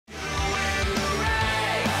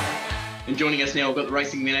And joining us now, we've got the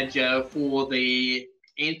racing manager for the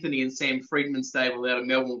Anthony and Sam Freedman stable out of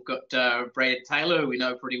Melbourne. We've got Brad Taylor, who we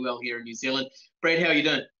know pretty well here in New Zealand. Brad, how are you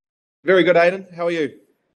doing? Very good, Aidan. How are you?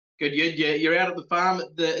 Good. You're out at the farm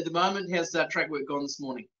at the moment. How's track work gone this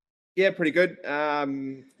morning? Yeah, pretty good.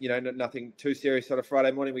 Nothing too serious on a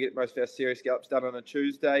Friday morning. We get most of our serious gallops done on a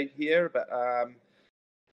Tuesday here, but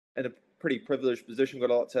in a pretty privileged position.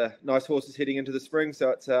 Got lots of nice horses heading into the spring,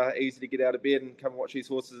 so it's easy to get out of bed and come and watch these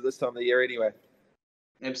horses at this time of the year anyway.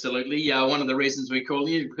 Absolutely. One of the reasons we call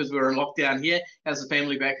you because we're in lockdown here. How's the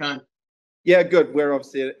family back home? Yeah, good. We're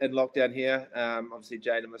obviously in lockdown here. Obviously,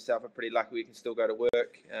 Jane and myself are pretty lucky we can still go to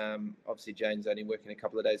work. Obviously, Jane's only working a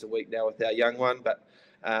couple of days a week now with our young one, but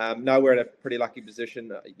no, we're in a pretty lucky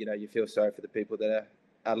position. You feel sorry for the people that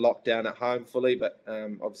are locked down at home fully, but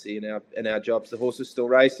obviously in our jobs, the horses still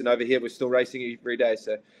race, and over here we're still racing every day,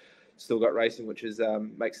 so still got racing, which is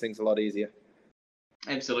makes things a lot easier.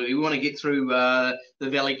 Absolutely. We want to get through the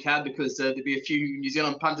Valley card because there'll be a few New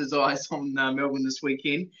Zealand punters' eyes on Melbourne this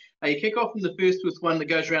weekend. You kick off in the first with one that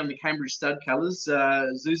goes around the Cambridge stud colours,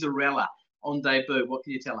 Zuzarella on debut. What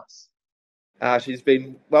can you tell us? She's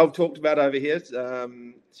been well talked about over here.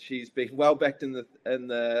 She's been well backed in the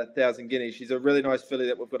 1,000 guineas. She's a really nice filly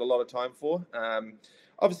that we've got a lot of time for.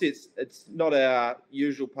 Obviously, it's not our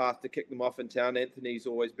usual path to kick them off in town. Anthony's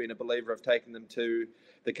always been a believer of taking them to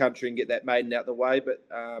the country and get that maiden out the way. But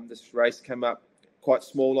this race came up quite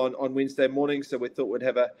small on Wednesday morning, so we thought we'd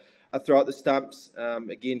have a throw at the stumps.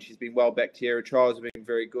 Again, she's been well backed here. Her trials have been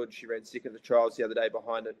very good. She ran second at the trials the other day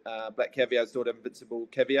behind Black Caviar's daughter, Invincible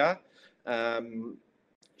Caviar.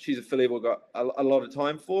 She's a filly we've got a lot of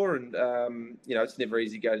time for, and it's never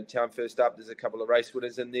easy going to town first up. There's a couple of race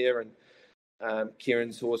winners in there, and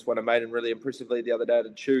Kieran's horse won a maiden really impressively the other day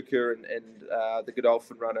at Chuka, and the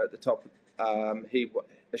Godolphin runner at the top.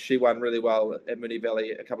 She won really well at Moonee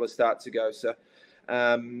Valley a couple of starts ago. So,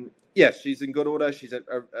 she's in good order. She's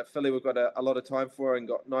a filly we've got a lot of time for and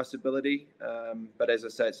got nice ability. But as I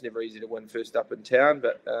say, it's never easy to win first up in town.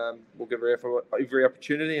 But we'll give her every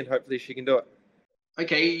opportunity, and hopefully she can do it.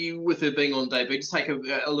 Okay, with her being on debut, just take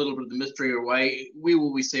a little bit of the mystery away. Where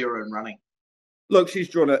will we see her in running? Look, she's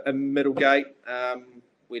drawn a middle gate.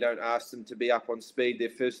 We don't ask them to be up on speed their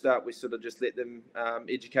first start. We sort of just let them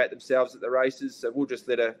educate themselves at the races. So we'll just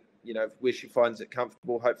let her, where she finds it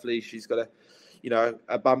comfortable. Hopefully she's got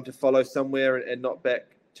a bum to follow somewhere and not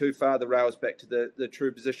back too far. The rail's back to the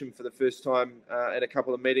true position for the first time in a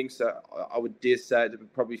couple of meetings. So I would dare say it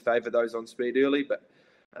would probably favour those on speed early. But,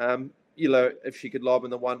 if she could lob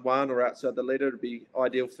in the 1-1 or outside the leader, it'd be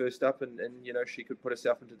ideal first up and she could put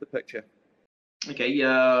herself into the picture. Okay,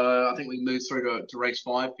 I think we move through to race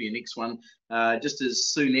 5 for your next one. Just as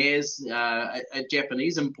soon as a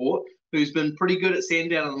Japanese import who's been pretty good at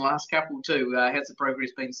Sandown in the last couple too. How's the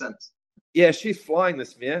progress been since? Yeah, she's flying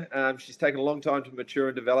this mare. She's taken a long time to mature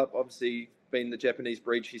and develop. Obviously, being the Japanese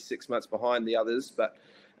breed, she's 6 months behind the others, but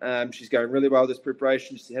she's going really well this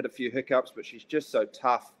preparation. She's had a few hiccups, but she's just so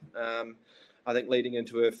tough. I think leading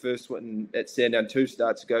into her first win at Sandown 2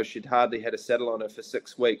 starts ago, she'd hardly had a saddle on her for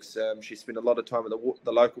 6 weeks. She spent a lot of time with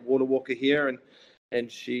the local water walker here,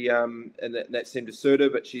 and she that seemed to suit her.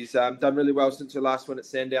 But she's done really well since her last win at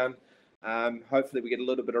Sandown. Hopefully we get a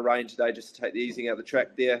little bit of rain today just to take the easing out of the track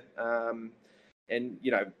there.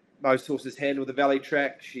 Most horses handle the valley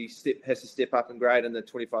track. She has to step up in grade, and the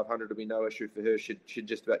 2500 will be no issue for her. Should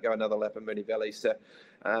just about go another lap in Moonee Valley. So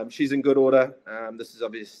she's in good order. This is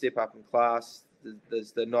obviously a step up in class.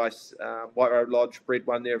 There's the nice White Road Lodge bred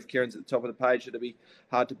one there of Kieran's at the top of the page. It'll be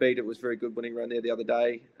hard to beat. It was very good winning run there the other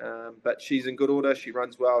day. But she's in good order. She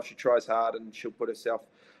runs well. She tries hard, and she'll put herself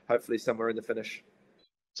hopefully somewhere in the finish.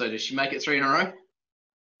 So does she make it 3 in a row?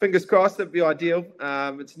 Fingers crossed, that'd be ideal.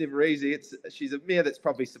 It's never easy. She's a mare that's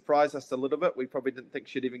probably surprised us a little bit. We probably didn't think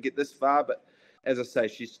she'd even get this far, but as I say,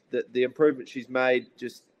 she's the improvement she's made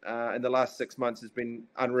just in the last 6 months has been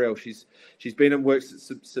unreal. She's been in work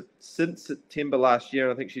since September last year,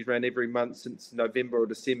 and I think she's ran every month since November or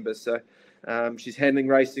December. So she's handling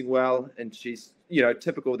racing well, and she's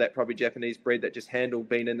typical of that probably Japanese breed that just handle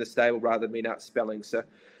being in the stable rather than being out spelling. So.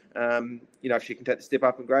 If she can take the step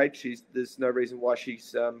up in grade, there's no reason why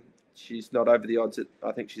she's not over the odds.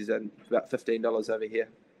 I think she's at about $15 over here.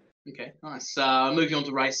 Okay, nice. Moving on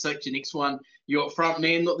to race 6, your next one. Your front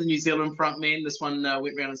man, not the New Zealand front man. This one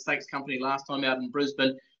went round in Stakes Company last time out in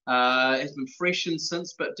Brisbane. Has been freshened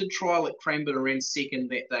since, but did trial at Cranbourne and ran second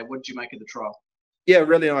that day. What did you make of the trial? Yeah,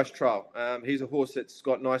 really nice trial. He's a horse that's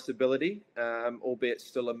got nice ability, albeit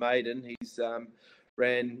still a maiden. He's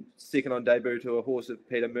ran second on debut to a horse of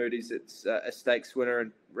Peter Moody's. It's a stakes winner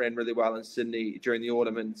and ran really well in Sydney during the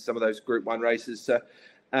autumn in some of those Group 1 races. So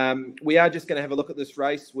We are just going to have a look at this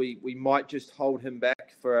race. We might just hold him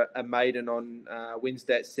back for a maiden on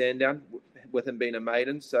Wednesday at Sandown, with him being a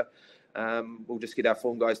maiden. So we'll just get our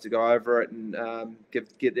form guys to go over it and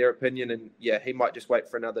get their opinion. And yeah, he might just wait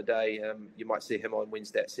for another day. You might see him on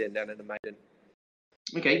Wednesday at Sandown in a maiden.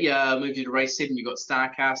 Okay, move you to race 7. You've got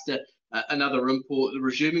Starcaster, another import. The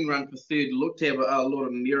resuming run for third looked to have a lot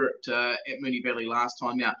of merit at Moonee Valley last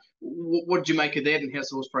time. Now, what did you make of that, and how's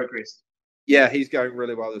the horse progressed? Yeah, he's going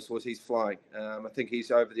really well, this horse. He's flying. I think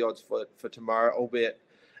he's over the odds for tomorrow, albeit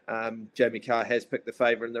Jamie Carr has picked the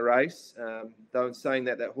favour in the race. Though in saying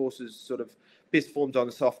that horse is sort of best formed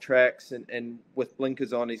on soft tracks and with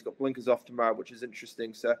blinkers on. He's got blinkers off tomorrow, which is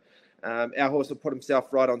interesting. So our horse will put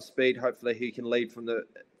himself right on speed. Hopefully he can lead from the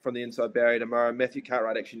inside barrier tomorrow. Matthew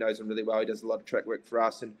Cartwright actually knows him really well. He does a lot of track work for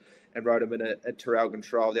us and rode him in a Terrelgan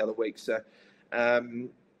trial the other week. So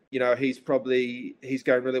he's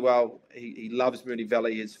going really well. He loves Moonee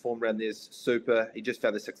Valley. His form around there's super. He just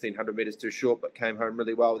found the 1,600 metres too short, but came home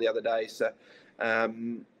really well the other day. So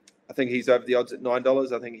I think he's over the odds at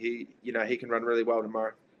 $9. I think he can run really well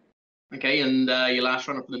tomorrow. Okay, and your last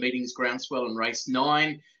runner for the meeting's Groundswell in race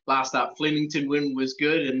 9. Last up, Flemington win was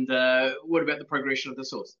good. And what about the progression of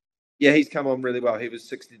this horse? Yeah, he's come on really well. He was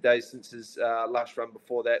 60 days since his last run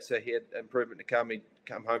before that, so he had improvement to come. He'd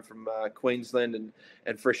come home from Queensland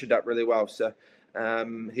and freshened up really well. So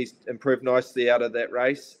he's improved nicely out of that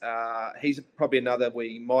race. He's probably another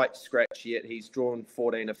we might scratch yet. He's drawn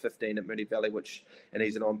 14 or 15 at Moonee Valley, and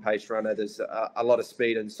he's an on-pace runner. There's a lot of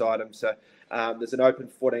speed inside him. So there's an open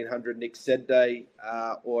 1400 next Saturday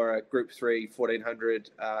or a Group 3 1400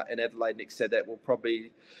 in Adelaide next Saturday. We'll probably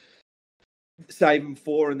save him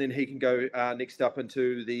for, and then he can go next up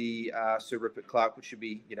into the Sir Rupert Clarke, which should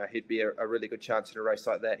be, he'd be a really good chance in a race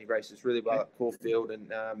like that. He races really well at Caulfield,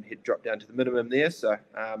 and he'd drop down to the minimum there. So,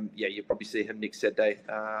 you'll probably see him next Saturday,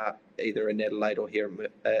 either in Adelaide or here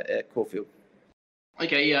at Caulfield.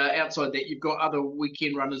 Okay, outside that, you've got other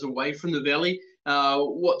weekend runners away from the Valley.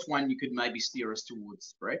 What's one you could maybe steer us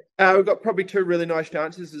towards, Brad? We've got probably 2 really nice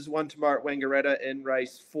chances. There's one tomorrow at Wangaratta in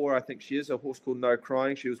race 4, I think she is, a horse called No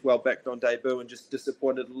Crying. She was well backed on debut and just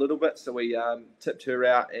disappointed a little bit, so we tipped her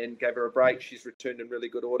out and gave her a break. She's returned in really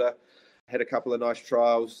good order. Had a couple of nice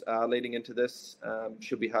trials leading into this.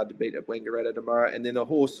 She'll be hard to beat at Wangaratta tomorrow. And then a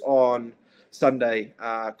horse on Sunday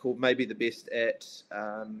called Maybe the Best at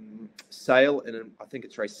Sale, and I think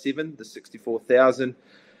it's race 7, the 64,000.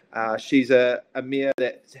 She's a mare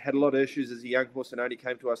that had a lot of issues as a young horse and only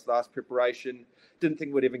came to us last preparation. Didn't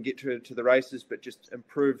think we'd even get to the races, but just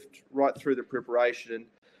improved right through the preparation.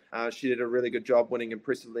 And she did a really good job winning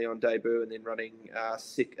impressively on debut and then running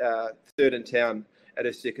third in town at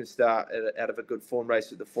her second start out of a good form race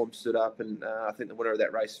that the form stood up. And I think the winner of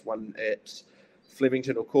that race won at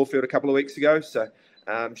Flemington or Caulfield a couple of weeks ago. So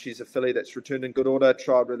she's a filly that's returned in good order,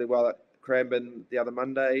 trialled really well at Cranbourne the other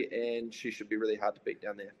Monday, and she should be really hard to beat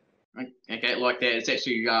down there. Okay, like that. It's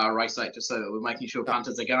actually race 8, just so that we're making sure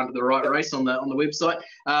punters are going to the right race on the website.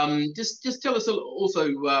 Just tell us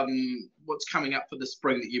also what's coming up for the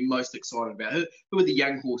spring that you're most excited about. Who are the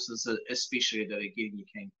young horses, especially, that are getting you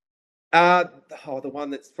keen? The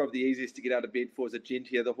one that's probably the easiest to get out of bed for is a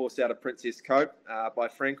Gentia, the horse out of Princess Cope by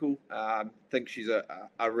Frankel. I think she's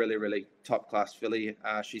a really, really top class filly.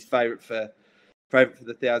 She's favourite for the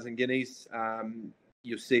 1,000 guineas.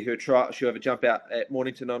 You'll see her try. She'll have a jump out at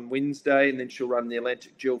Mornington on Wednesday, and then she'll run the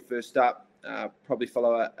Atlantic Jill first up. Probably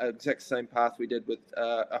follow an exact same path we did with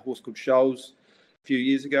a horse called Shoals a few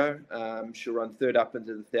years ago. She'll run third up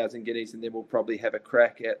into the 1,000 guineas, and then we'll probably have a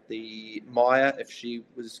crack at the Maya if she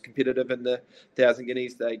was competitive in the 1,000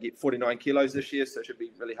 guineas. They get 49 kilos this year, so it should be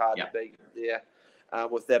really hard to beat there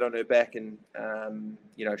with that on her back. And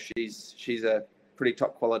she's a pretty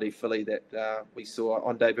top quality filly that we saw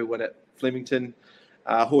on debut win at Flemington.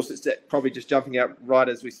 Horse that's probably just jumping out right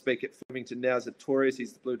as we speak at Flemington now is a Torres.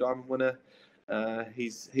 He's the Blue Diamond winner.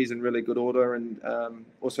 He's in really good order, and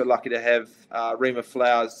also lucky to have Rima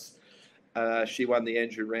Flowers. She won the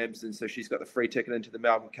Andrew Ramsden, so she's got the free ticket into the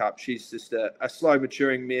Melbourne Cup. She's just a slow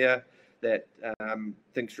maturing mare that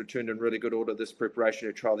thinks returned in really good order. This preparation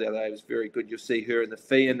her trial the other day was very good. You'll see her in the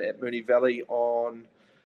Fian at Moonee Valley on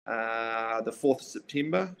the 4th of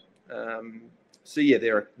September.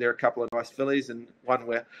 There are a couple of nice fillies, and one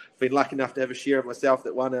where I've been lucky enough to have a share of myself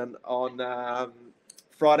that won on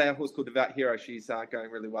Friday, a horse called Devout Hero. She's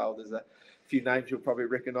going really well. There's a few names you'll probably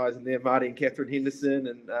recognise in there, Marty and Catherine Henderson,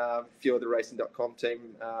 and a few of the Racing.com team,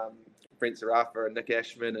 Brent Zarafa and Nick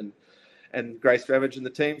Ashman and Grace Ravage in the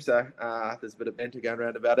team. So there's a bit of banter going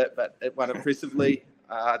around about it, but it won impressively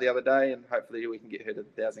the other day, and hopefully we can get her to the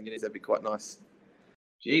 1,000 guineas. That'd be quite nice.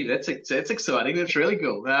 Gee, that's exciting. That's really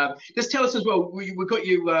cool. Just tell us as well. We got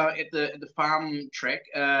you at the farm track,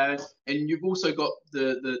 and you've also got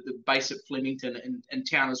the base at Flemington in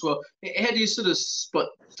town as well. How do you sort of split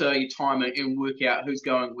your time and work out who's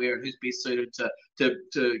going where and who's best suited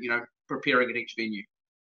to preparing at each venue?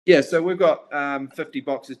 Yeah, so we've got 50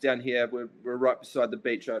 boxes down here. We're right beside the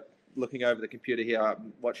beach. Looking over the computer here,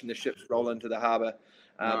 I'm watching the ships roll into the harbour.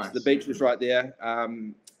 Nice. So the beach is right there.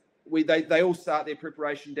 They all start their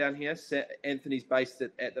preparation down here. Anthony's based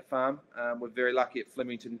at the farm. We're very lucky at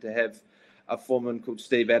Flemington to have a foreman called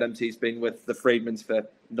Steve Adams. He's been with the Freedmans for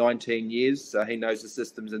 19 years, so he knows the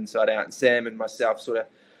systems inside out. And Sam and myself sort of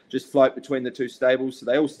just float between the two stables. So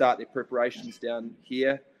they all start their preparations down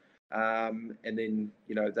here. And then,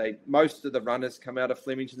 most of the runners come out of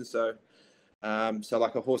Flemington. So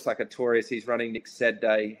like a horse like a Taurus, he's running next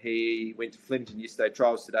Saturday. He went to Flemington yesterday,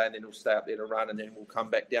 trials today, and then he'll stay up there to run, and then we'll come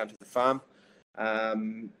back down to the farm.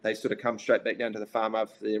 They sort of come straight back down to the farm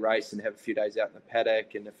after their race and have a few days out in the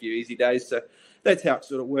paddock and a few easy days. So that's how it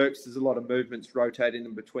sort of works. There's a lot of movements rotating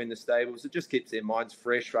in between the stables. It just keeps their minds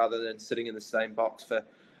fresh rather than sitting in the same box for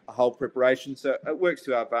a whole preparation. So it works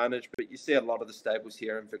to our advantage, but you see a lot of the stables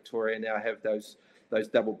here in Victoria now have those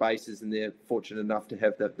double bases, and they're fortunate enough to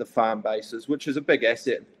have the farm bases, which is a big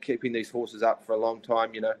asset, keeping these horses up for a long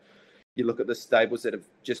time. You look at the stables that have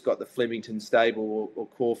just got the Flemington stable or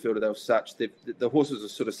Caulfield or such, the horses are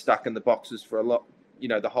sort of stuck in the boxes for a lot,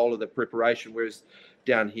 the whole of the preparation, whereas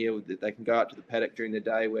down here they can go out to the paddock during the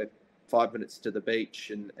day, we're 5 minutes to the beach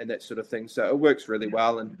and that sort of thing. So it works really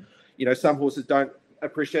well. And, some horses don't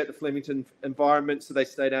appreciate the Flemington environment, so they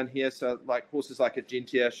stay down here. So like horses like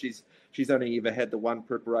Argentia, she's only ever had the one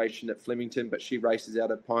preparation at Flemington, but she races out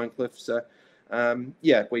at Pinecliff. So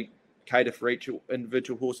we cater for each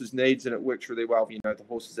individual horse's needs, and it works really well. The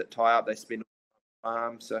horses that tie up, they spend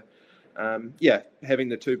on the farm. So having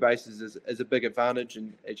the two bases is a big advantage,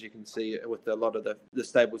 and as you can see with a lot of the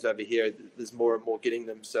stables over here, there's more and more getting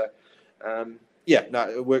them. So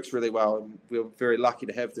it works really well, and we're very lucky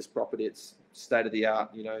to have this property. It's state of the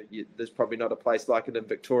art. There's probably not a place like it in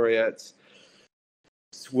Victoria. It's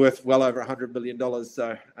worth well over $100 million.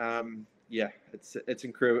 So it's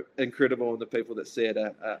incredible, and the people that see it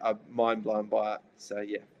are mind blown by it. So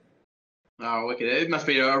yeah. Oh, wicked. It must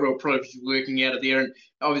be a real privilege working out of there, and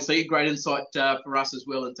obviously great insight for us as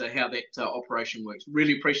well into how that operation works.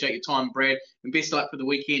 Really appreciate your time, Brad, and best luck for the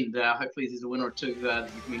weekend. Hopefully there's a winner or two that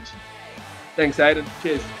you've mentioned. Thanks, Aidan.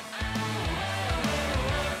 Cheers.